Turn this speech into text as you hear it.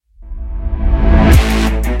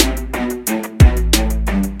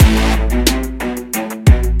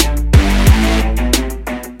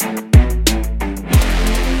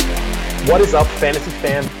What is up, Fantasy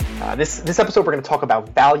Fam? This episode we're going to talk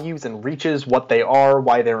about values and reaches, what they are,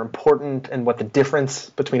 why they're important, and what the difference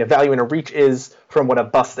between a value and a reach is from what a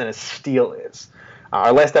bust and a steal is.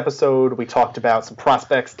 Our last episode, we talked about some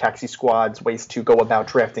prospects, taxi squads, ways to go about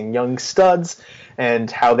drafting young studs, and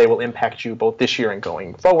how they will impact you both this year and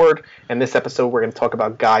going forward. And this episode, we're going to talk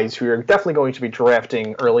about guys who are definitely going to be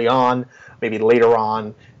drafting early on, maybe later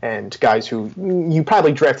on, and guys who you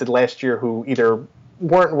probably drafted last year who either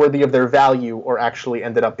weren't worthy of their value or actually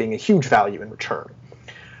ended up being a huge value in return.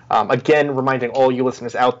 Again, reminding all you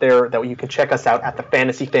listeners out there that you can check us out at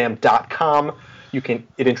thefantasyfam.com.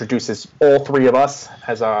 It introduces all three of us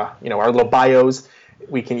as our little bios.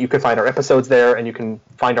 You can find our episodes there, and you can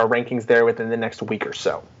find our rankings there within the next week or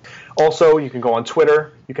so. Also, you can go on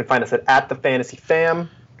Twitter. You can find us at thefantasyfam.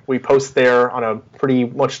 We post there on a pretty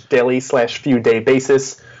much daily/few day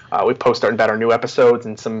basis. We post about our new episodes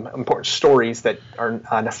and some important stories that are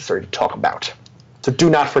necessary to talk about. So do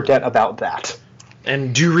not forget about that.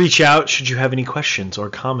 And do reach out should you have any questions or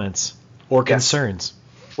comments or concerns.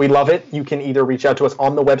 We love it. You can either reach out to us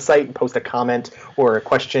on the website and post a comment or a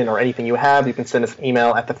question or anything you have. You can send us an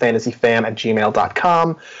email at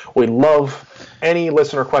thefantasyfam@gmail.com. We love any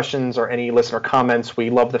listener questions or any listener comments. We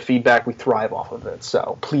love the feedback. We thrive off of it.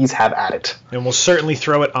 So please have at it. And we'll certainly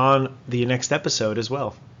throw it on the next episode as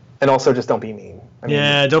well. And also, just don't be mean.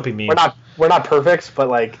 Don't be mean. We're not perfect,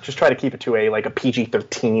 but just try to keep it to a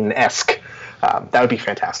PG-13-esque. That would be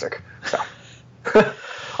fantastic. So,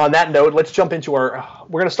 on that note, let's jump into we're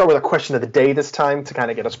going to start with our question of the day this time to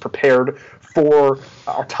kind of get us prepared for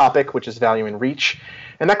our topic, which is value and reach.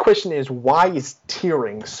 And that question is, why is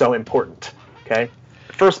tiering so important? Okay.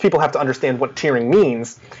 First, people have to understand what tiering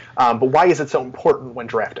means, but why is it so important when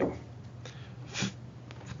drafting?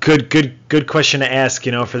 Good question to ask,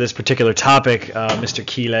 for this particular topic, Mr.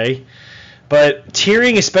 Keeley. But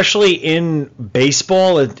tiering, especially in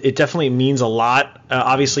baseball, it definitely means a lot.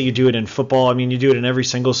 Obviously, you do it in football. You do it in every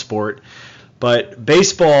single sport. But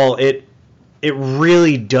baseball, it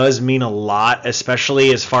really does mean a lot,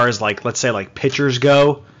 especially as far as, let's say, pitchers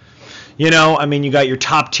go. You got your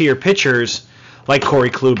top-tier pitchers like Corey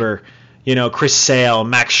Kluber, Chris Sale,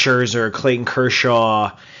 Max Scherzer, Clayton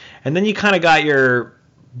Kershaw. And then you kind of got your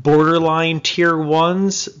borderline tier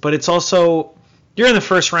ones, but it's also, you're in the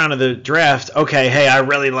first round of the draft. Okay, hey, I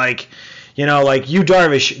really like Yu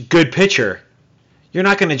Darvish, good pitcher. You're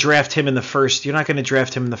not going to draft him in the first. You're not going to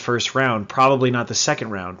draft him in the first round. Probably not the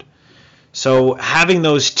second round. So having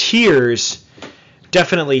those tiers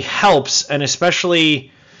definitely helps, and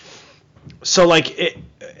especially, so it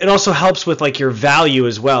also helps with your value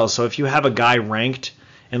as well. So if you have a guy ranked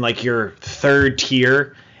in your third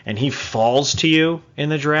tier, and he falls to you in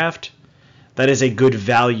the draft, that is a good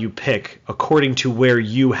value pick according to where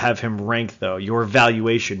you have him ranked, though, your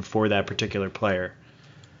valuation for that particular player.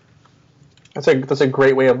 That's a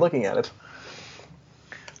great way of looking at it.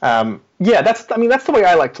 That's the way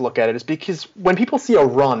I like to look at it, is because when people see a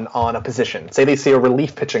run on a position, say they see a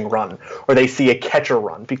relief pitching run or they see a catcher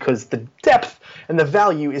run, because the depth and the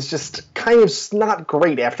value is just kind of not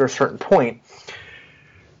great after a certain point,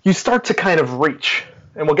 you start to kind of reach.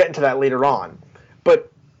 And we'll get into that later on.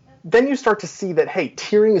 But then you start to see that, hey,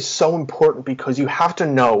 tiering is so important because you have to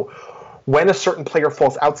know when a certain player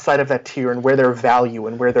falls outside of that tier and where their value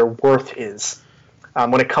and where their worth is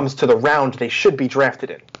when it comes to the round they should be drafted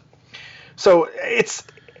in. So it's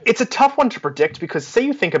a tough one to predict because, say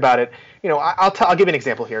you think about it, I'll give you an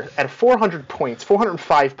example here. At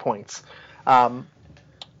 405 points, I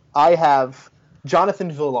have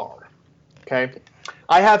Jonathan Villar. Okay,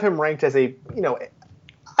 I have him ranked as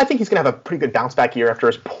I think he's going to have a pretty good bounce back year after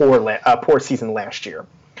his poor season last year.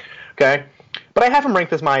 Okay, but I have him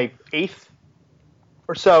ranked as my 8th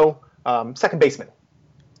or so second baseman.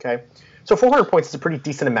 Okay, so 400 points is a pretty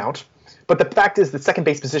decent amount, but the fact is the second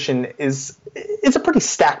base position is a pretty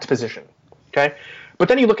stacked position. Okay, but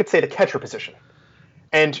then you look at, say, the catcher position,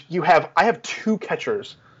 and I have 2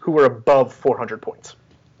 catchers who are above 400 points,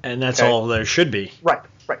 and that's all there should be. Right.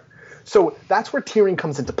 So that's where tiering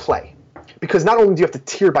comes into play. Because not only do you have to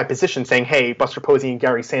tier by position, saying, hey, Buster Posey and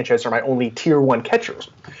Gary Sanchez are my only tier 1 catchers,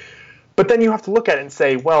 but then you have to look at it and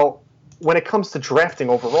say, well, when it comes to drafting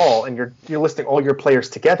overall and you're listing all your players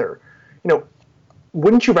together,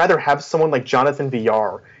 wouldn't you rather have someone like Jonathan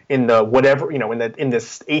Villar in the whatever, in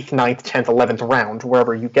this 8th, 9th, 10th, 11th round,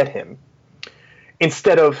 wherever you get him,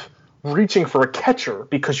 instead of reaching for a catcher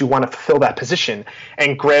because you want to fulfill that position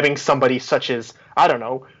and grabbing somebody such as, I don't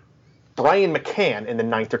know, Brian McCann in the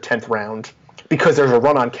 9th or 10th round because there's a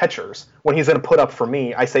run on catchers when he's going to put up, for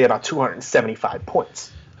me, I say about 275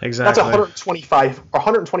 points. Exactly. That's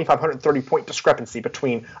 130 point discrepancy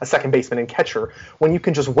between a second baseman and catcher when you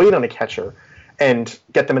can just wait on a catcher and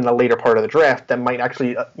get them in the later part of the draft that might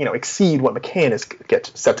actually exceed what McCann is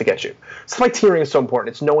set to get you. So why tiering is so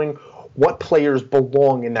important. It's knowing what players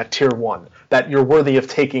belong in that tier 1 that you're worthy of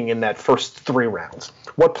taking in that first 3 rounds.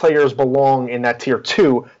 What players belong in that tier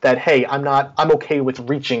 2 that, hey, I'm okay with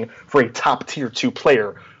reaching for a top tier 2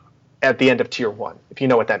 player at the end of tier 1. If you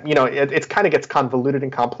know what that, it kind of gets convoluted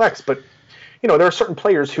and complex, but there are certain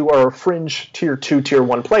players who are a fringe tier 2, tier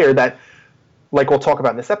 1 player that, like we'll talk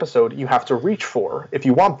about in this episode, you have to reach for if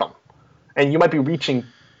you want them. And you might be reaching,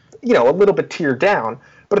 a little bit tier down,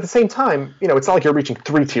 but at the same time, it's not like you're reaching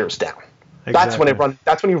 3 tiers down. Exactly.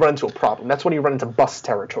 That's when you run into a problem. That's when you run into bust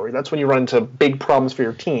territory. That's when you run into big problems for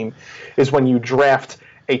your team, is when you draft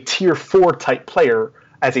a tier 4 type player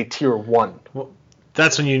as a tier 1. Well,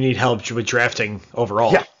 that's when you need help with drafting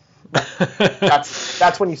overall. Yeah.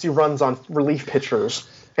 That's when you see runs on relief pitchers,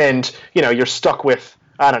 and you're stuck with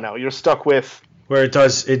where it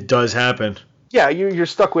does happen. Yeah, you're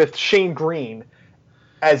stuck with Shane Green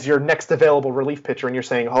as your next available relief pitcher, and you're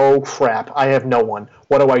saying, "Oh crap, I have no one.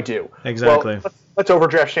 What do I do?" Exactly. Well, let's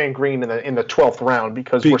overdraft Shane Green in the 12th round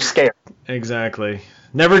because we're scared. Exactly.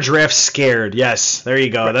 Never draft scared. Yes, there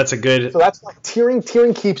you go. Right. That's a good. So that's why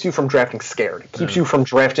tiering keeps you from drafting scared. It keeps you from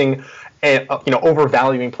drafting,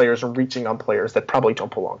 overvaluing players and reaching on players that probably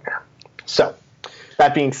don't belong there. So,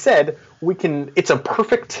 that being said, it's a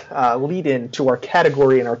perfect lead-in to our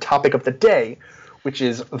category and our topic of the day, which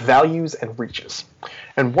is values and reaches,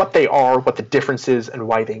 and what they are, what the difference is, and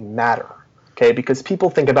why they matter. Okay, because people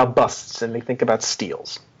think about busts and they think about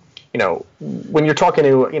steals. When you're talking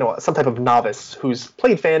to some type of novice who's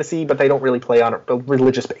played fantasy, but they don't really play on a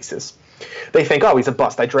religious basis, they think, oh, he's a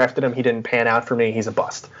bust. I drafted him, he didn't pan out for me, he's a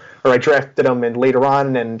bust. Or I drafted him and later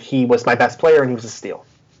on and he was my best player and he was a steal.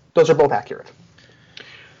 Those are both accurate.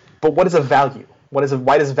 But what is a value? Why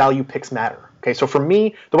does value picks matter? Okay, so for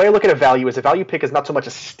me, the way I look at a value pick is not so much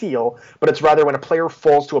a steal, but it's rather when a player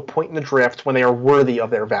falls to a point in the draft when they are worthy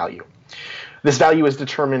of their value. This value is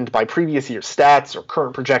determined by previous year's stats or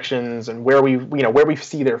current projections and where we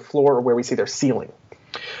see their floor or where we see their ceiling.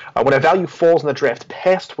 When a value falls in the draft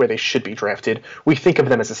past where they should be drafted, we think of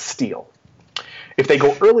them as a steal. If they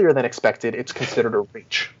go earlier than expected, it's considered a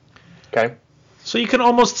reach. Okay? So you can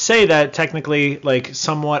almost say that technically, like,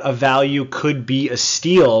 somewhat a value could be a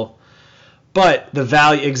steal, but the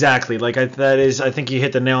value, exactly, like, I think you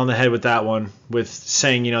hit the nail on the head with that one, with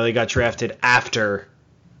saying, they got drafted after,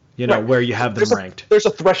 right, where you have them ranked. There's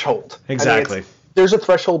a threshold. Exactly. There's a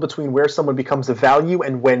threshold between where someone becomes a value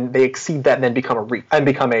and when they exceed that and then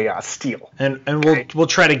become a steal. And we'll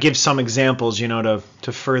try to give some examples,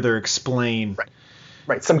 to further explain.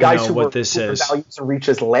 Right. Some guys who were values and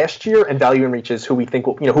reaches last year, and value and reaches who we think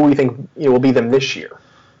will be them this year.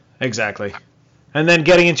 Exactly. And then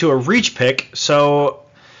getting into a reach pick. So,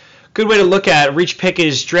 good way to look at a reach pick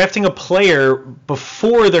is drafting a player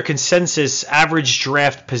before their consensus average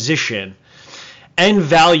draft position and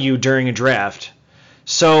value during a draft.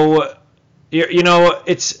 So,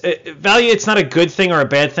 it's value. It's not a good thing or a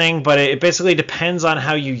bad thing, but it basically depends on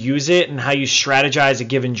how you use it and how you strategize a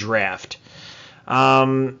given draft.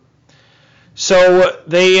 I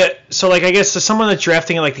guess someone that's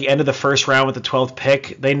drafting at like the end of the first round with the 12th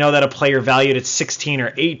pick, they know that a player valued at 16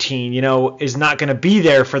 or 18, is not going to be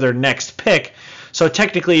there for their next pick. So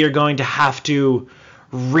technically you're going to have to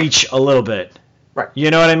reach a little bit. Right.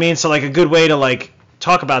 You know what I mean? So like a good way to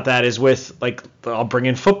talk about that is with I'll bring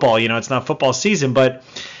in football, it's not football season, but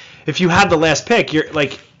if you have the last pick, you're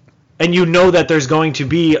and that there's going to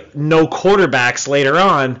be no quarterbacks later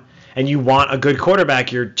on, and you want a good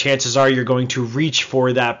quarterback, your chances are you're going to reach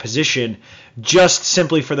for that position just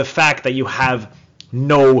simply for the fact that you have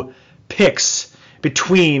no picks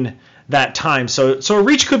between that time. So a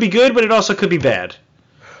reach could be good, but it also could be bad.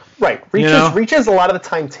 Right. Reaches a lot of the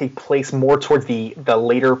time take place more towards the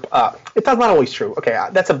later. That's not always true. Okay,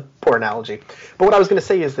 that's a poor analogy. But what I was going to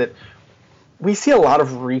say is that we see a lot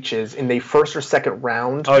of reaches in the first or second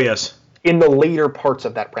round. Oh, yes. In the later parts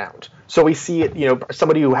of that round. So we see it,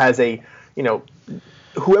 somebody who has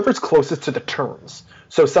whoever's closest to the turns.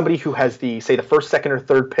 So somebody who has the first, second, or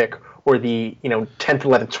third pick, or the 10th,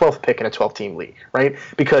 11th, 12th pick in a 12-team league, right?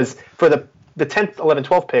 Because for the 10th, 11th,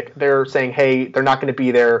 12th pick, they're saying, hey, they're not going to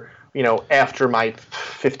be there, after my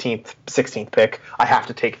 15th, 16th pick. I have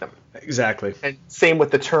to take them. Exactly. And same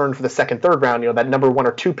with the turn for the second, third round. That number 1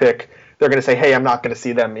 or 2 pick, they're going to say, hey, I'm not going to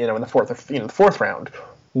see them, in the fourth or the fourth round.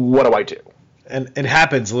 What do I do? And it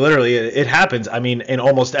happens, literally. It happens, in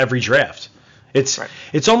almost every draft. It's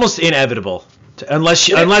almost inevitable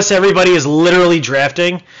Unless everybody is literally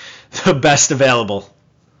drafting the best available,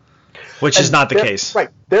 which is not the case. Right.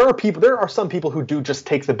 There are some people who do just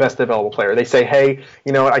take the best available player. They say, hey,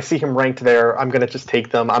 you know what, I see him ranked there. I'm going to just take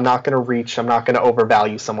them. I'm not going to reach. I'm not going to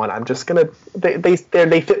overvalue someone. I'm just going to they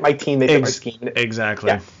fit my team. They fit my scheme.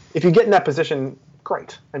 Exactly. Yeah. If you get in that position,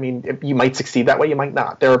 great. I mean, you might succeed that way. You might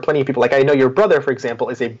not. There are plenty of people. Like I know your brother, for example,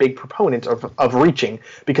 is a big proponent of reaching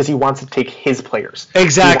because he wants to take his players.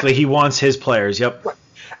 Exactly. He wants his players. Yep. Right.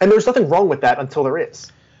 And there's nothing wrong with that until there is.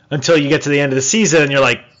 Until you get to the end of the season and you're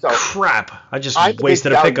like, crap, I just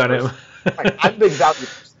wasted a pick on him. Right. I'm a big value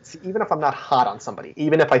person. See, even if I'm not hot on somebody,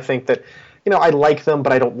 even if I think that, I like them,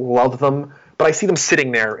 but I don't love them, but I see them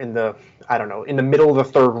sitting there in the middle of the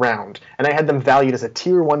third round, and I had them valued as a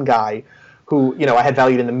tier 1 guy who, I had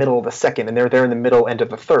valued in the middle of the second, and they're there in the middle end of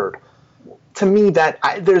the third. To me,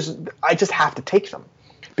 I just have to take them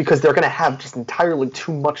because they're going to have just entirely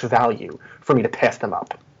too much value for me to pass them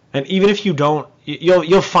up. And even if you don't,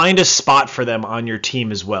 you'll find a spot for them on your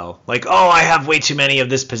team as well. Like, I have way too many of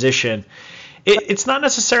this position. It's not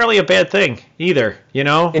necessarily a bad thing either,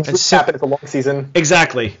 It's happened at the long season.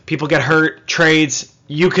 Exactly. People get hurt, trades.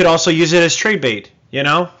 You could also use it as trade bait,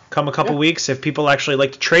 Come a couple weeks, if people actually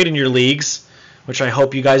like to trade in your leagues, which I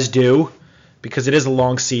hope you guys do, because it is a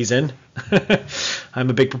long season. I'm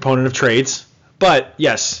a big proponent of trades. But,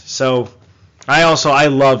 yes, so I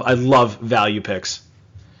love value picks.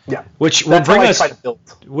 Yeah, which will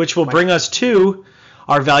bring us to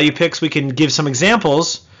our value picks. We can give some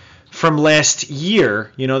examples from last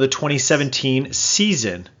year, the 2017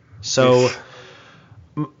 season. So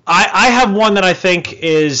I have one that I think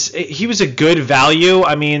he was a good value.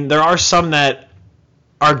 I mean, there are some that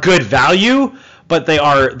are good value, but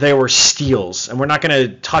they were steals, and we're not going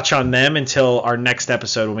to touch on them until our next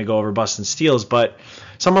episode when we go over bust and steals. But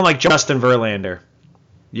someone like Justin Verlander.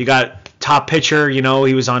 You got top pitcher, he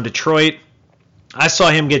was on Detroit. I saw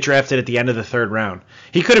him get drafted at the end of the third round.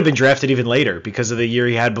 He could have been drafted even later because of the year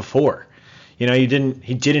he had before. He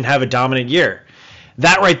didn't have a dominant year.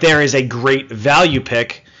 That right there is a great value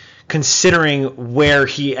pick considering where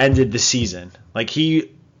he ended the season. Like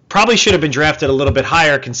he probably should have been drafted a little bit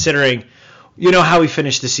higher considering how he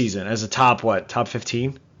finished the season as a top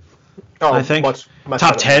 15? I think much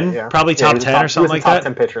top 10, probably top 10 or something like that. Top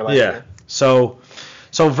 10 pitcher last year.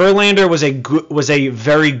 So Verlander was a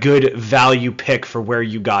very good value pick for where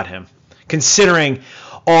you got him, considering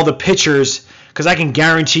all the pitchers. Because I can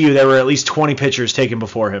guarantee you there were at least 20 pitchers taken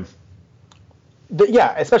before him.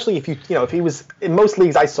 Yeah, especially if if he was in most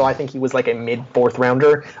leagues I saw, I think he was like a mid-4th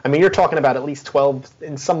rounder. I mean, you're talking about at least 12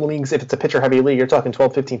 in some leagues. If it's a pitcher-heavy league, you're talking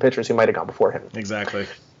 12, 15 pitchers who might have gone before him. Exactly.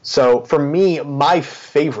 So for me, my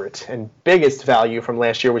favorite and biggest value from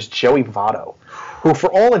last year was Joey Votto, who,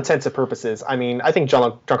 for all intents and purposes, I mean, I think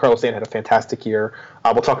Giancarlo Stanton had a fantastic year.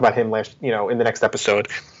 We'll talk about him in the next episode.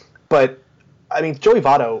 But I mean, Joey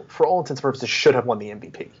Votto, for all intents and purposes, should have won the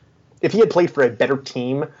MVP if he had played for a better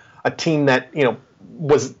team, a team that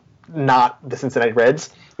was not the Cincinnati Reds.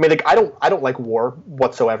 I mean, like I don't like WAR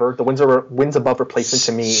whatsoever. The wins above replacement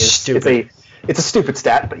to me is stupid. It's a stupid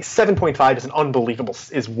stat, but 7.5 is an unbelievable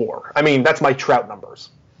WAR. I mean, that's my Trout numbers.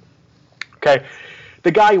 Okay.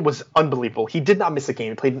 The guy was unbelievable. He did not miss a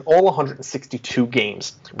game. He played in all 162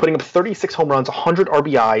 games, putting up 36 home runs, 100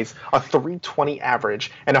 RBIs, a 320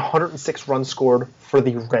 average, and 106 runs scored for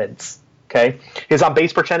the Reds. Okay, his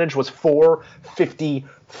on-base percentage was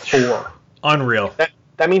 .454. Unreal.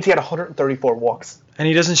 That means he had 134 walks. And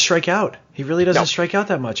he doesn't strike out. He really doesn't strike out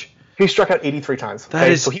that much. He struck out 83 times.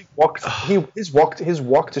 So he walked. His walk to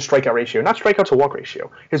strikeout ratio, not strikeout to walk ratio.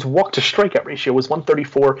 His walk to strikeout ratio was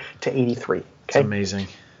 134 to 83. Okay? That's amazing.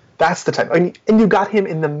 That's the type. I mean, and you got him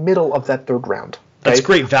in the middle of that third round. Okay? That's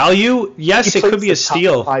great value. Yes, it could be a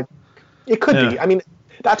steal. It could be. I mean,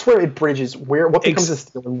 that's where it bridges what becomes a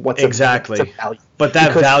steal and what's a value. But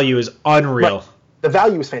that value is unreal. Right. The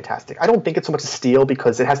value is fantastic. I don't think it's so much a steal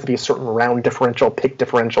because it has to be a certain round differential, pick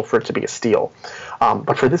differential for it to be a steal.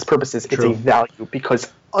 But for this purposes, it's a value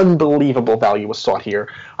because unbelievable value was sought here.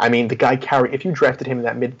 I mean, the guy if you drafted him in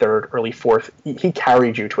that mid-third, early fourth, he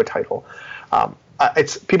carried you to a title.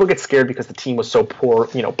 People get scared because the team was so poor,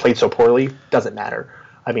 played so poorly. Doesn't matter.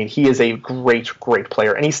 I mean, he is a great, great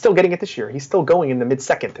player, and he's still getting it this year. He's still going in the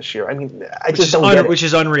mid-second this year. I mean, I just don't get it. Which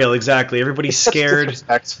is unreal, exactly. Everybody's scared.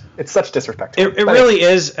 It's such disrespect. It really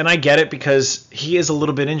is, and I get it because he is a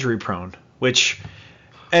little bit injury-prone, I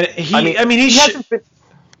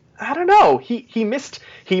don't know. He missed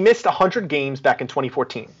 100 games back in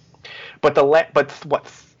 2014, but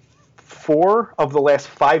 4 of the last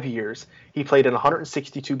 5 years he played in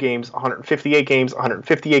 162 games, 158 games,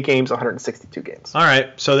 158 games, 162 games. All right,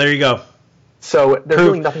 so there you go. So there's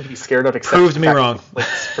really nothing to be scared of except proved me wrong.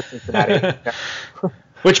 For Cincinnati. Yeah.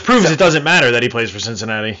 Which proves it doesn't matter that he plays for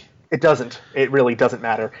Cincinnati. It doesn't. It really doesn't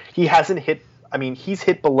matter. He hasn't hit. I mean, he's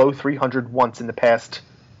hit below 300 once in the past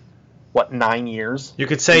 9 years. You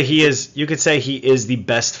could say he is. You could say he is the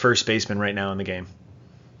best first baseman right now in the game.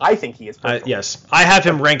 I think he is. Yes, I have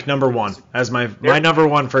him ranked number 1 as my number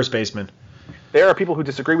 1 first baseman. There are people who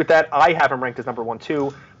disagree with that. I have him ranked as number 1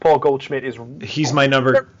 too. Paul Goldschmidt is. He's my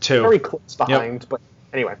number 2. Very close behind, but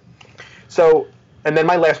anyway. So, and then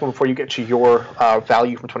my last one before you get to your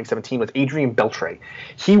value from 2017 was Adrian Beltre.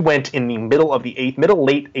 He went in the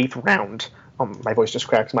late eighth round. My voice just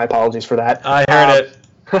cracked. My apologies for that. I heard it.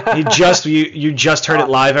 You just heard it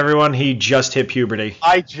live, everyone. He just hit puberty.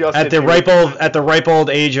 I just at the ripe old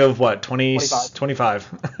age of what, 25.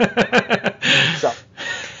 So,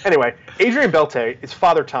 anyway, Adrian Beltre is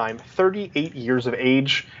father time, 38 years of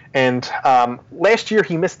age, and last year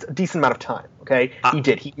he missed a decent amount of time. Okay, he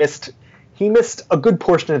did. He missed a good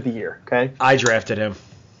portion of the year. Okay, I drafted him.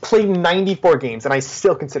 Played 94 games, and I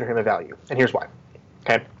still consider him a value. And here's why.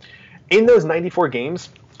 Okay, in those 94 games,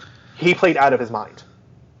 he played out of his mind.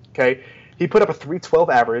 Okay, he put up a .312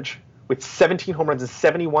 average with 17 home runs and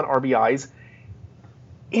 71 RBIs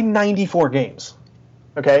in 94 games.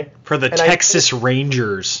 Okay, for the Texas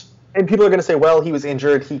Rangers. And people are going to say, well, he was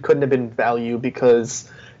injured. He couldn't have been value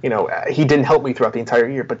because he didn't help me throughout the entire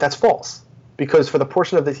year. But that's false. Because for the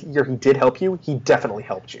portion of the year he did help you, he definitely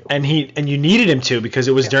helped you. And you needed him to because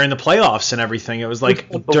it was during the playoffs and everything. It was like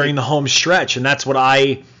during the home stretch, and that's what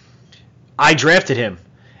I drafted him,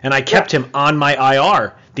 and I kept him on my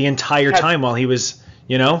IR the entire time while he was,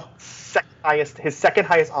 his second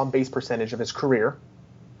highest on base percentage of his career.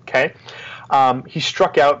 Okay, he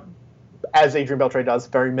struck out, as Adrian Beltre does,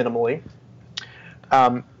 very minimally.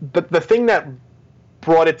 But the thing that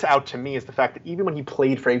brought it out to me is the fact that even when he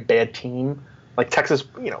played for a bad team, like Texas,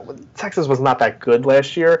 Texas was not that good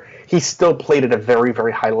last year, he still played at a very,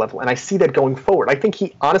 very high level. And I see that going forward. I think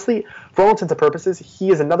he, honestly, for all intents and purposes, he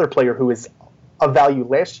is another player who is a value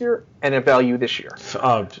last year and a value this year.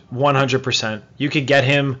 100%. You could get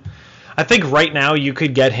him. I think right now you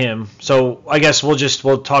could get him. So I guess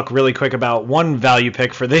we'll talk really quick about one value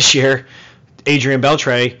pick for this year, Adrian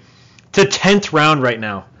Beltre, to 10th round right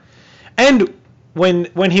now. And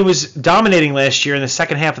when he was dominating last year in the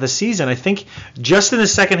second half of the season, I think just in the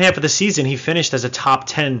second half of the season he finished as a top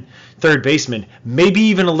 10 third baseman, maybe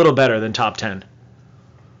even a little better than top 10.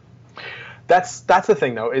 That's the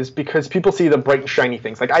thing, though, is because people see the bright and shiny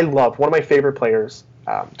things. Like, I love one of my favorite players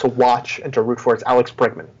to watch and to root for is Alex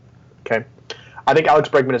Bregman. Okay, I think Alex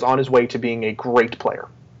Bregman is on his way to being a great player.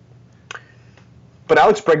 But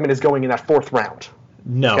Alex Bregman is going in that 4th round.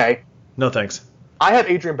 No. Okay? No thanks. I have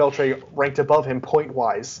Adrian Beltre ranked above him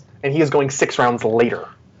point-wise, and he is going 6 rounds later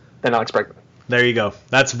than Alex Bregman. There you go.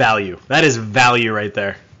 That's value. That is value right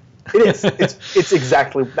there. It is. That's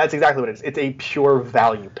exactly what it is. It's a pure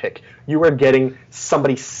value pick. You are getting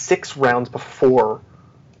somebody 6 rounds before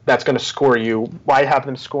that's going to score you. Why have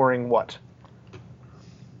them scoring what?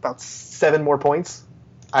 About 7 more points?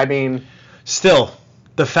 I mean, still,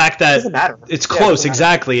 the fact that it doesn't matter. It's close,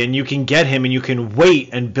 exactly, and you can get him and you can wait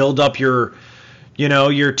and build up your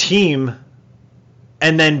team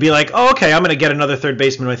and then be like, oh, okay, I'm going to get another third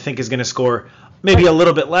baseman who I think is going to score maybe a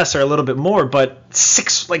little bit less or a little bit more, but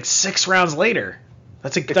 6 rounds later.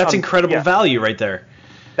 That's incredible value right there.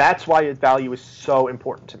 That's why his value is so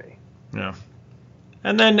important to me. Yeah.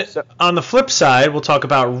 And then on the flip side, we'll talk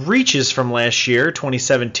about reaches from last year,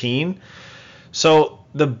 2017. So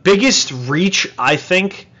the biggest reach, I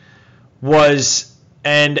think, was,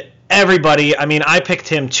 and everybody, I mean, I picked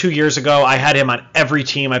him 2 years ago. I had him on every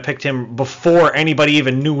team. I picked him before anybody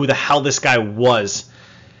even knew who the hell this guy was.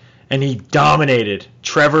 And he dominated.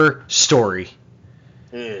 Trevor Story.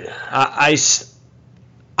 Yeah. I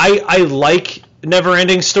like Never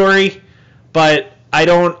Ending Story, but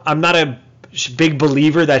I'm not a big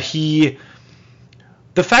believer that the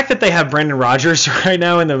fact that they have Brandon Rogers right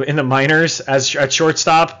now in the minors at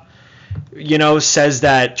shortstop, says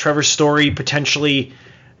that Trevor Story potentially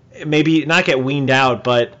maybe not get weaned out,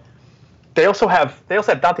 but they also have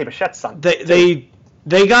Dante Bichette's son.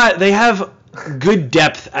 They have good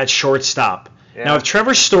depth at shortstop. Yeah. Now, if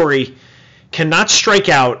Trevor Story cannot strike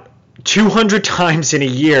out 200 times in a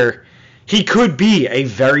year, he could be a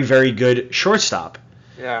very, very good shortstop.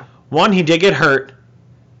 Yeah. One, he did get hurt,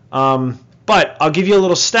 but I'll give you a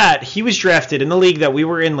little stat. He was drafted in the league that we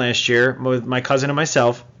were in last year with my cousin and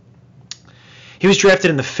myself. He was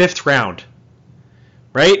drafted in the 5th round,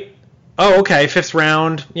 right? Oh, okay, 5th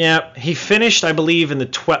round. Yeah, he finished, I believe, in the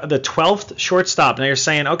 12th shortstop. Now you're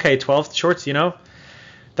saying, okay, 12th shorts,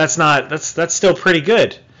 That's still pretty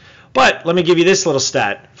good. But let me give you this little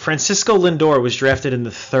stat. Francisco Lindor was drafted in the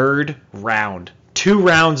 3rd round, 2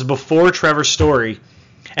 rounds before Trevor Story,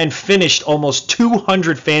 and finished almost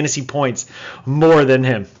 200 fantasy points more than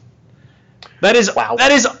him. That is Wow.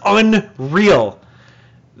 That is unreal.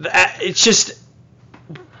 It's just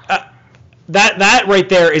that right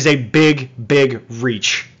there is a big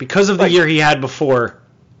reach because of the year he had before.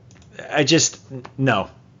 No.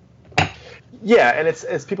 Yeah, and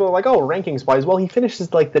it's people are like, oh, rankings wise, well, he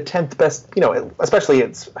finishes like the 10th best,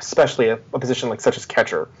 especially a position like such as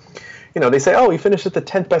catcher. They say, oh, he finished at the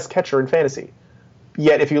 10th best catcher in fantasy.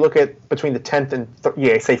 Yet if you look at between the 10th and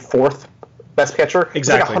say 4th best catcher, exactly. It's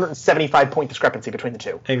like 175 point discrepancy between the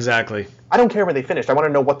two. Exactly. I don't care where they finished. I want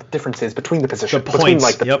to know what the difference is between the positions, the points, between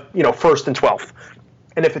like the 1st and 12th.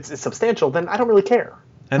 And if it's substantial, then I don't really care.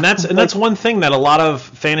 And that's one thing that a lot of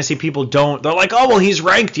fantasy people don't. They're like, oh well, he's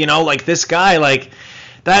ranked, like this guy, like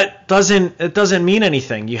that doesn't mean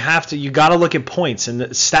anything. You got to look at points, and the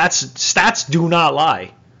stats do not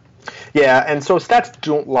lie. Yeah, and so stats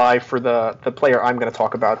don't lie for the player I'm going to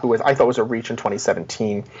talk about, who I thought was a reach in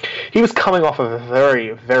 2017. He was coming off of a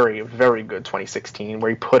very, very, very good 2016,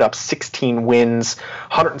 where he put up 16 wins,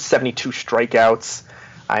 172 strikeouts.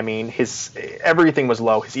 I mean, his everything was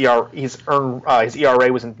low. His ERA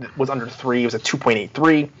was under 3. It was at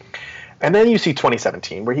 2.83. And then you see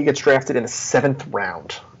 2017, where he gets drafted in the 7th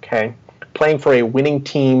round. Okay, playing for a winning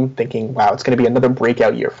team, thinking, wow, it's going to be another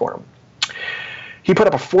breakout year for him. He put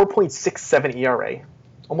up a 4.67 ERA,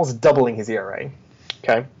 almost doubling his ERA.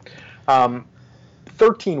 Okay,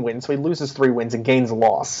 13 wins, so he loses 3 wins and gains a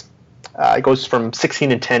loss. It goes from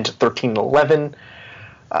 16-10 to 13-11.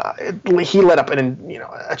 He let up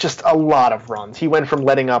just a lot of runs. He went from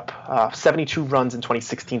letting up 72 runs in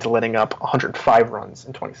 2016 to letting up 105 runs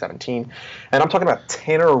in 2017. And I'm talking about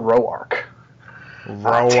Tanner Roark.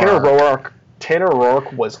 Tanner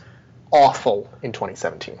Roark was awful in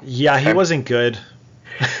 2017. Yeah, he wasn't good.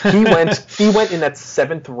 he went in that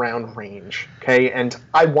 7th round range. Okay, and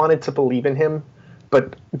I wanted to believe in him,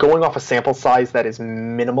 but going off a sample size that is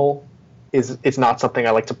minimal is not something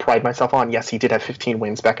I like to pride myself on. Yes, he did have 15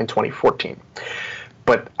 wins back in 2014,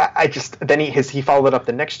 but he followed it up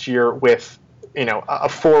the next year with a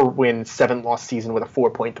 4-win, 7-loss season with a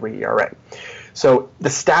 4.3 ERA. So the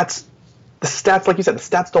stats, like you said, the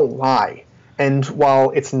stats don't lie. And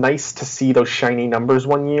while it's nice to see those shiny numbers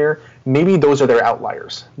one year, maybe those are their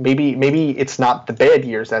outliers. Maybe it's not the bad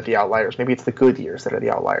years that are the outliers. Maybe it's the good years that are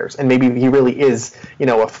the outliers. And maybe he really is, a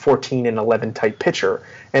 14-11 type pitcher.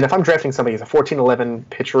 And if I'm drafting somebody as a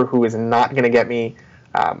 14-11 pitcher who is not going to get me,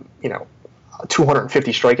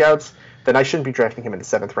 250 strikeouts, then I shouldn't be drafting him in the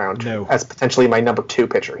 7th round as potentially my number 2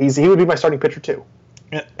 pitcher. He would be my starting pitcher too.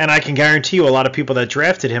 And I can guarantee you a lot of people that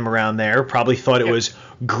drafted him around there probably thought it was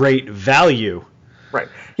great value. Right.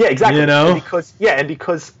 Yeah, exactly. And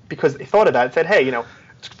because they thought of that and said, hey,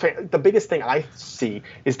 the biggest thing I see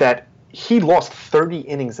is that he lost 30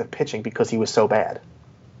 innings of pitching because he was so bad.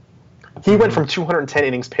 He went from 210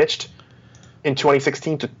 innings pitched in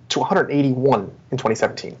 2016 to 181 in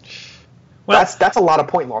 2017. Well, that's a lot of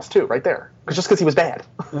point loss too, right there. Just because he was bad.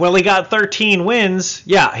 Well, he got 13 wins.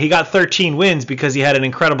 Yeah, he got 13 wins because he had an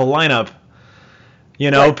incredible lineup.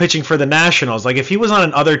 Right. Pitching for the Nationals. Like if he was on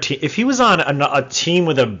another team, if he was on a team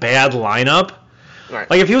with a bad lineup, right.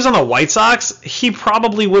 Like if he was on the White Sox, he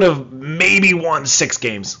probably would have maybe won 6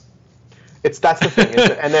 games. That's the thing,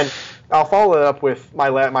 isn't it? And then I'll follow it up with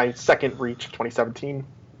my second reach of 2017.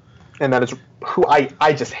 And that is who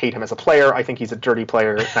I just hate him as a player. I think he's a dirty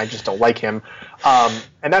player, and I just don't like him.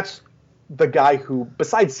 And that's the guy who,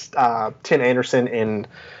 besides Tim Anderson in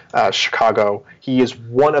Chicago, he is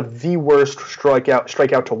one of the worst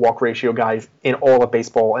strikeout to walk ratio guys in all of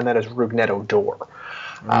baseball, and that is Rougned Odor.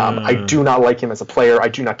 I do not like him as a player. I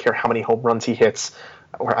do not care how many home runs he hits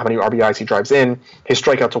or how many RBIs he drives in. His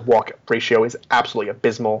strikeout to walk ratio is absolutely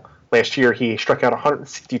abysmal. Last year, he struck out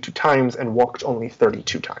 162 times and walked only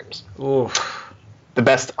 32 times. Oof. The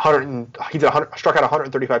best struck out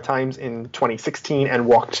 135 times in 2016 and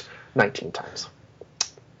walked 19 times.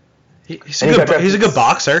 He's a good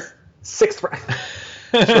boxer. 6th round.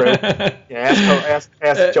 True. Yeah,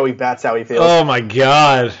 ask Joey Bats how he feels. Oh my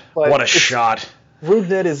God! What a shot!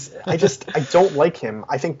 Rougned is. I don't like him.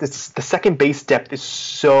 I think the second base depth is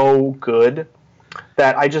so good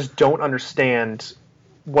that I just don't understand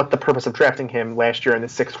what the purpose of drafting him last year in the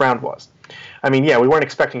 6th round was. I mean, yeah, we weren't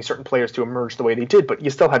expecting certain players to emerge the way they did, but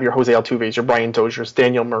you still have your Jose Altuves, your Brian Doziers,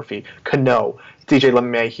 Daniel Murphy, Cano, DJ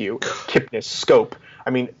LeMahieu, Kipnis, Scope.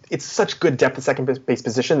 I mean, it's such good depth at second base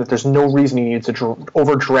position that there's no reason you need to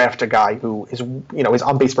overdraft a guy who is, his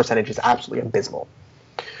on-base percentage is absolutely abysmal.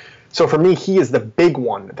 So for me, he is the big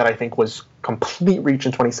one that I think was complete reach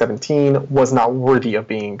in 2017, was not worthy of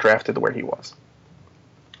being drafted where he was.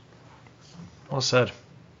 Well said.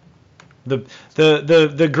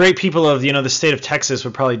 The great people of the state of Texas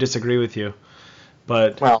would probably disagree with you,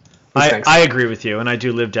 but well, I agree with you, and I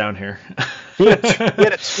do live down here. he had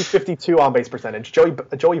a 252 on base percentage. Joey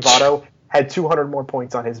Votto had 200 more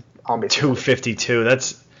points on his on base. 252.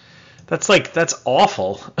 That's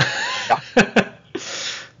awful. Yeah.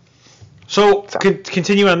 So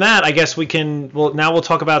continue on that. I guess we can. Well, now we'll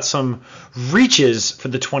talk about some reaches for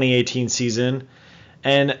the 2018 season,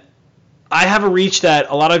 and I have a reach that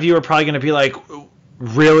a lot of you are probably going to be like,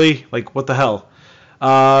 really? Like, what the hell?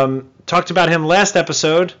 Talked about him last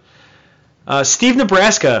episode. Steve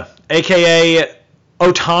Nebraska, a.k.a.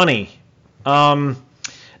 Ohtani. Now,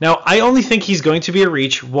 I only think he's going to be a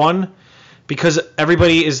reach. One, because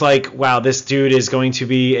everybody is like, wow, this dude is going to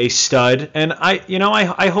be a stud. And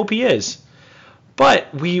I hope he is. But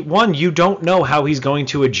you don't know how he's going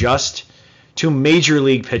to adjust to major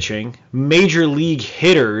league pitching, major league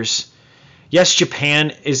hitters. Yes,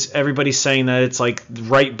 Japan is, everybody's saying that it's like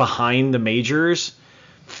right behind the majors,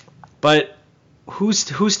 but who's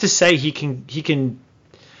to say he can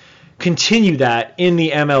continue that in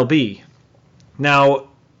the MLB? Now,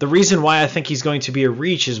 the reason why I think he's going to be a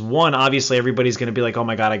reach is, one, obviously everybody's going to be like, oh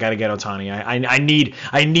my God, I got to get Ohtani. I need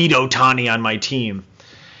Ohtani on my team.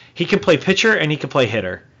 He can play pitcher and he can play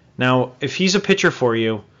hitter. Now, if he's a pitcher for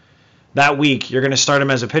you that week, you're going to start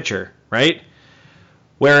him as a pitcher, right?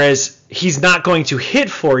 Whereas he's not going to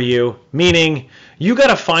hit for you, meaning you got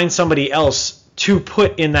to find somebody else to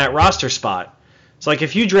put in that roster spot. So, like,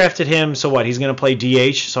 if you drafted him, so what? He's going to play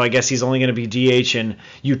DH, so I guess he's only going to be DH and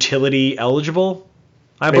utility eligible,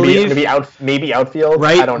 I believe. Maybe outfield.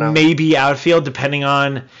 Right? I don't know. Maybe outfield, depending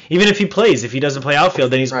on, even if he plays. If he doesn't play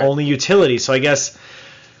outfield, then he's only utility. So I guess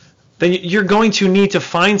then you're going to need to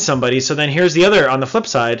find somebody. So then here's the other, on the flip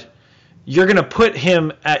side, you're going to put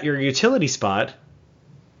him at your utility spot,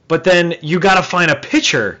 but then you got to find a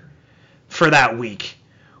pitcher for that week,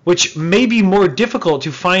 which may be more difficult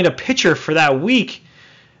to find a pitcher for that week,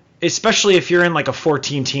 especially if you're in like a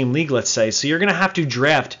 14-team league, let's say. So you're going to have to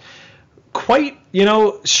draft quite,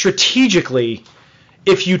 strategically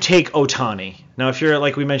if you take Ohtani. Now, if you're,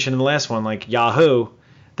 like we mentioned in the last one, like Yahoo,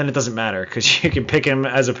 then it doesn't matter because you can pick him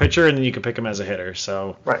as a pitcher and then you can pick him as a hitter.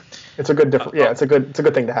 So right, it's a good it's a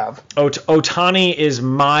good thing to have. Ohtani is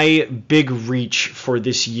my big reach for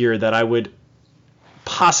this year that I would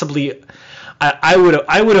possibly. I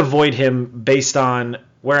would avoid him based on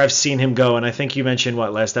where I've seen him go, and I think you mentioned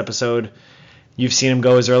last episode. You've seen him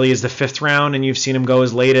go as early as the 5th round, and you've seen him go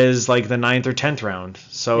as late as like the 9th or 10th round.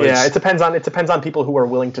 So yeah, it depends on people who are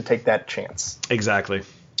willing to take that chance. Exactly.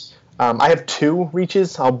 I have 2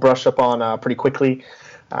 reaches. I'll brush up on pretty quickly,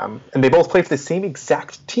 and they both play for the same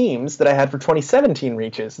exact teams that I had for 2017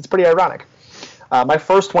 reaches. It's pretty ironic. My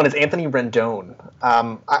first one is Anthony Rendon.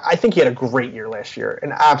 I think he had a great year last year,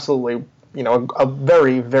 and absolutely. A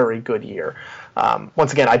very, very good year.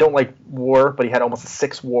 Once again, I don't like WAR, but he had almost a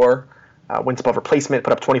 6 WAR, wins above replacement,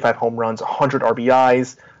 put up 25 home runs, 100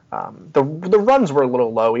 RBIs. The runs were a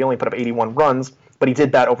little low. He only put up 81 runs, but he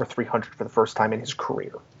did bat over 300 for the first time in his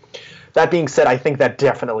career. That being said, I think that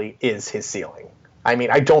definitely is his ceiling. I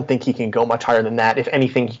mean, I don't think he can go much higher than that. If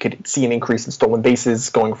anything, he could see an increase in stolen bases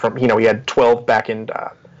going from, he had 12 back in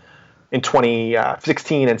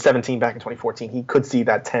 2016 and 17 back in 2014. He could see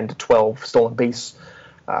that 10 to 12 stolen base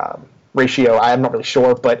ratio. I'm not really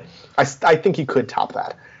sure, but I think he could top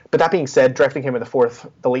that. But that being said, drafting him in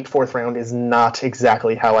the late 4th round is not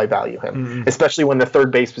exactly how I value him, especially when the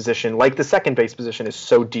third base position, like the second base position, is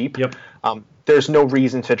so deep. Yep. There's no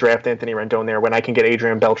reason to draft Anthony Rendon there when I can get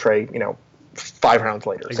Adrian Beltre, 5 rounds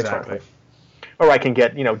later, 6 rounds later. Or I can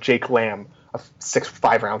get, Jake Lamb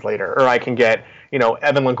 5 rounds later, or I can get,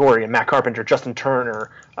 Evan Longoria, Matt Carpenter, Justin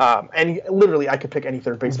Turner, and literally I could pick any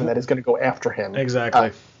third baseman that is going to go after him.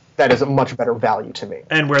 Exactly. That is a much better value to me.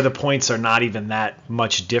 And where the points are not even that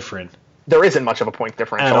much different. There isn't much of a point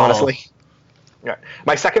differential, honestly. Yeah.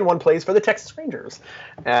 My second one plays for the Texas Rangers.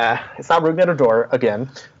 It's not Rougned Odor again,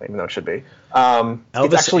 even though it should be.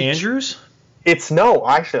 Elvis Andrews?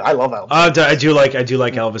 Actually, I love Elvis. I do like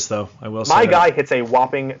Elvis though. I will say my guy hits a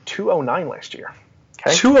whopping 209 last year.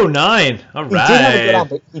 Okay? 209. All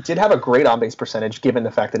right. He did have a great on-base percentage, given the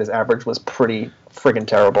fact that his average was pretty friggin'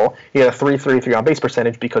 terrible. He had a 3.33 on-base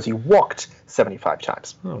percentage because he walked 75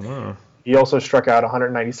 times. Oh, wow. He also struck out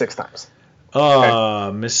 196 times. Oh,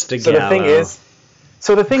 okay? Mr. Gallo.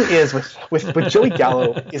 So the thing is with Joey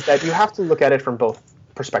Gallo is that you have to look at it from both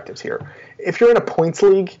perspectives here. If you're in a points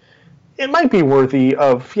league, it might be worthy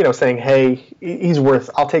of, saying, hey, he's worth,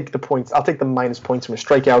 I'll take the points, I'll take the minus points from his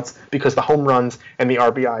strikeouts because the home runs and the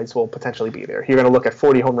RBIs will potentially be there. You're going to look at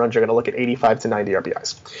 40 home runs, you're going to look at 85 to 90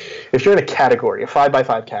 RBIs. If you're in a category, a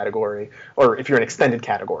 5x5 category, or if you're in extended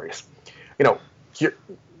categories, your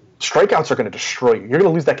strikeouts are going to destroy you. You're going to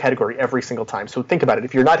lose that category every single time. So think about it.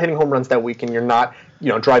 If you're not hitting home runs that week and you're not,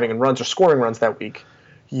 driving in runs or scoring runs that week,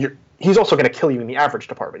 he's also going to kill you in the average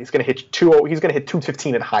department. He's going to hit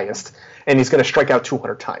 215 at highest, and he's going to strike out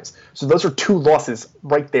 200 times. So those are two losses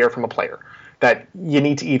right there from a player that you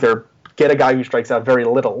need to either get a guy who strikes out very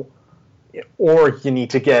little, or you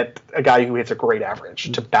need to get a guy who hits a great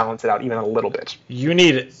average to balance it out even a little bit. You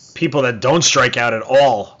need people that don't strike out at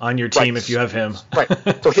all on your team if you have him. Right.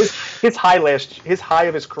 So his high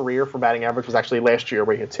of his career for batting average was actually last year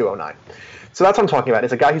where he hit 209. So that's what I'm talking about.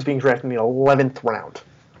 It's a guy who's being drafted in the 11th round.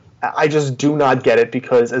 I just do not get it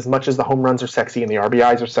because as much as the home runs are sexy and the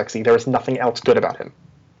RBIs are sexy, there is nothing else good about him.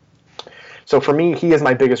 So for me, he is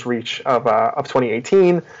my biggest reach of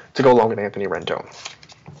 2018 to go along with Anthony Rendon.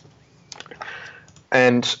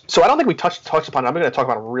 And so I don't think we touched upon it. I'm going to talk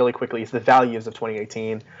about it really quickly. It's the values of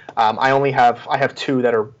 2018. I have two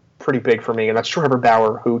that are pretty big for me, and that's Trevor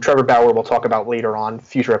Bauer, who Trevor Bauer will talk about later on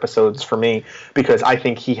future episodes for me because I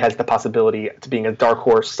think he has the possibility to being a dark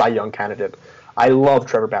horse Cy Young candidate. I love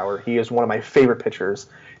Trevor Bauer. He is one of my favorite pitchers,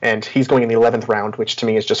 and he's going in the 11th round, which to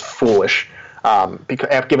me is just foolish.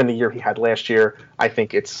 Because given the year he had last year, I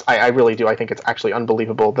really do. I think it's actually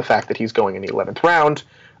unbelievable the fact that he's going in the 11th round,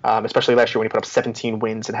 especially last year when he put up 17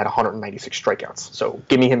 wins and had 196 strikeouts. So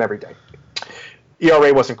give me him every day.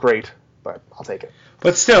 ERA wasn't great, but I'll take it.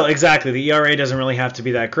 But still, exactly, the ERA doesn't really have to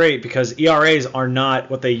be that great because ERAs are not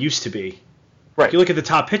what they used to be. Right. If you look at the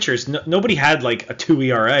top pitchers, nobody had like a 2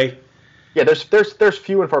 ERA. Yeah, there's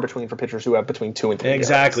few and far between for pitchers who have between 2 and 3.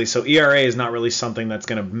 Exactly. So ERA is not really something that's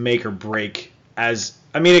going to make or break.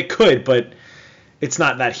 It could, but it's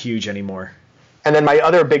not that huge anymore. And then my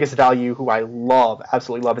other biggest value, who I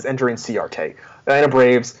absolutely love, is Endrin Ciarte. Atlanta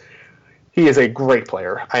Braves. He is a great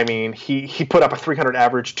player. I mean, he put up a 300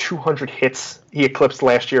 average, 200 hits. He eclipsed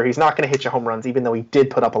last year. He's not going to hit you home runs, even though he did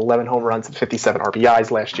put up 11 home runs and 57 RBIs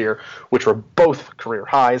last year, which were both career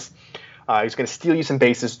highs. He's going to steal you some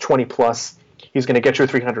bases, 20+. He's going to get you a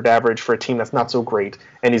 300 average for a team that's not so great,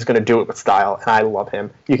 and he's going to do it with style, and I love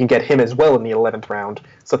him. You can get him as well in the 11th round.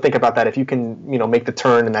 So think about that. If you can make the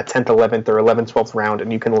turn in that 10th, 11th, or 11th, 12th round,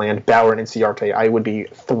 and you can land Bauer and Ciarte, I would be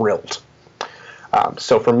thrilled.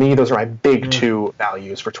 So for me, those are my big two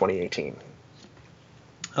values for 2018.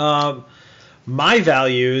 My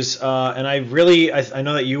values, and I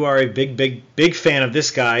know that you are a big fan of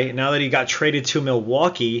this guy. Now that he got traded to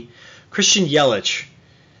Milwaukee, Christian Yelich,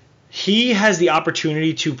 he has the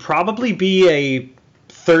opportunity to probably be a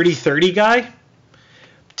 30-30 guy.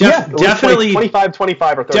 Definitely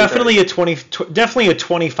 25-25 or 30. Definitely a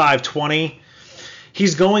 25-20.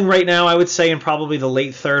 He's going right now, I would say, in probably the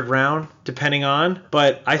late third round, depending on.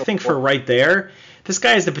 But I think for right there, this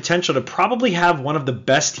guy has the potential to probably have one of the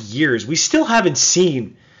best years. We still haven't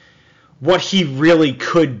seen what he really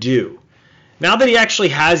could do. Now that he actually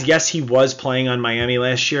has, yes, he was playing on Miami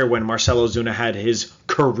last year when Marcell Ozuna had his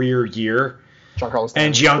career year.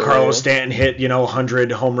 Giancarlo Stanton hit,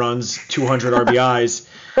 100 home runs, 200 RBIs.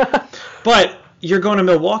 But you're going to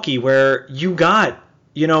Milwaukee where you got,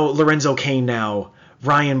 Lorenzo Cain now,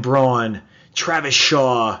 Ryan Braun, Travis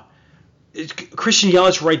Shaw. Christian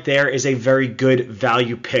Yelich right there is a very good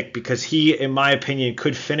value pick because he, in my opinion,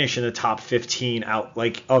 could finish in the top 15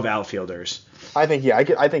 of outfielders. I think he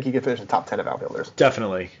could finish in the top 10 of outfielders.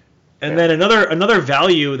 Definitely. And then another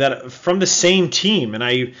value that from the same team,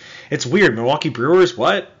 and it's weird, Milwaukee Brewers,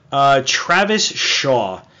 what? Travis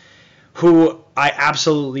Shaw, who I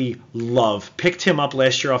absolutely love. Picked him up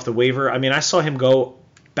last year off the waiver. I mean, I saw him go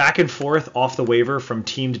back and forth off the waiver from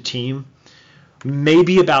team to team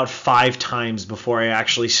maybe about 5 times before I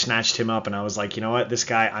actually snatched him up, and I was like, you know what, this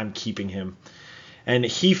guy, I'm keeping him. And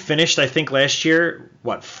he finished, I think, last year,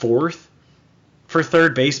 4th for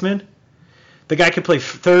third baseman? The guy could play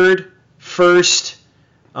third, first,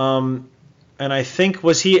 and I think,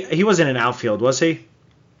 he wasn't in outfield, was he?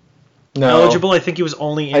 No. Eligible? I think he was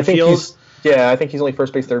only infield. I think he's only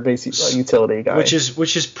first base, third base utility guy. Which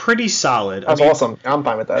is pretty solid. That's awesome. I'm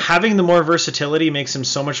fine with that. Having the more versatility makes him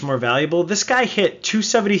so much more valuable. This guy hit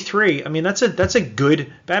 273. I mean, that's a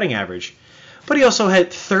good batting average. But he also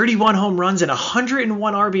had 31 home runs and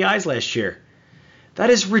 101 RBIs last year. That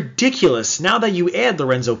is ridiculous. Now that you add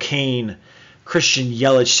Lorenzo Cain, Christian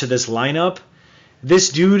Yelich to this lineup, this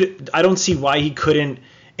dude, I don't see why he couldn't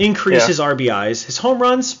increase his RBIs. His home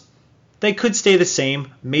runs, they could stay the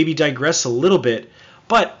same, maybe digress a little bit,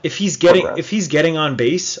 But if he's getting on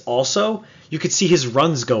base also, you could see his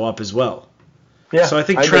runs go up as well. Yeah, so I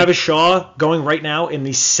think Travis Shaw going right now in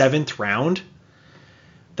the 7th round,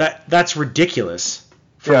 that's ridiculous.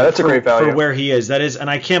 That's a great value for where he is. That is, and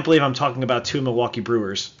I can't believe I'm talking about 2 Milwaukee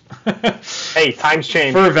Brewers. Hey, times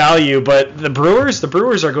change. For value, but the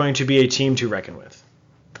Brewers are going to be a team to reckon with.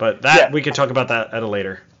 But we could talk about that at a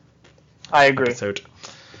later I agree. episode.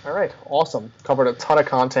 All right, awesome. Covered a ton of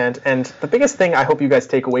content, and the biggest thing I hope you guys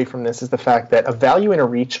take away from this is the fact that a value and a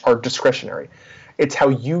reach are discretionary. It's how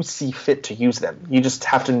you see fit to use them. You just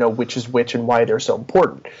have to know which is which and why they're so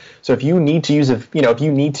important. So if you need to use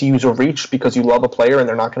a reach because you love a player and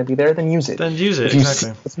they're not going to be there, then use it. Then use it,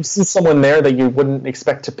 exactly. If you see someone there that you wouldn't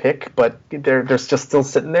expect to pick, but they're just still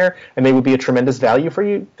sitting there and they would be a tremendous value for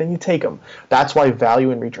you, then you take them. That's why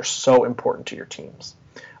value and reach are so important to your teams.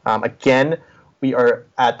 Again, we are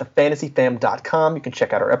at thefantasyfam.com. You can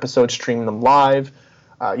check out our episodes, stream them live.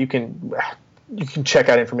 You can check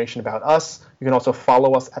out information about us. You can also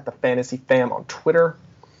follow us at the Fantasy Fam on Twitter.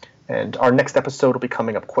 And our next episode will be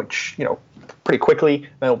coming up pretty quickly.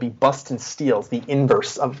 That'll be Bust and Steals, the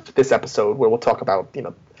inverse of this episode, where we'll talk about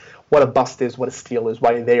what a bust is, what a steal is,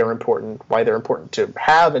 why they are important, why they're important to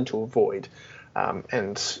have and to avoid.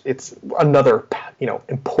 And it's another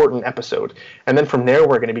important episode. And then from there,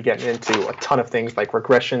 we're going to be getting into a ton of things like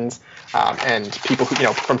regressions and people who,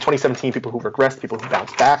 from 2017, people who regressed, people who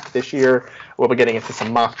bounced back this year. We'll be getting into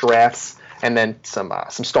some mock drafts and then some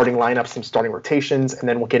starting lineups, some starting rotations, and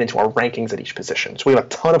then we'll get into our rankings at each position. So we have a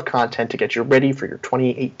ton of content to get you ready for your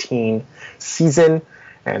 2018 season.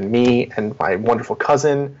 And me and my wonderful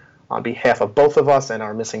cousin, on behalf of both of us and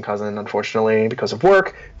our missing cousin, unfortunately, because of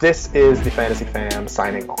work, this is the Fantasy Fam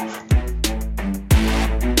signing off.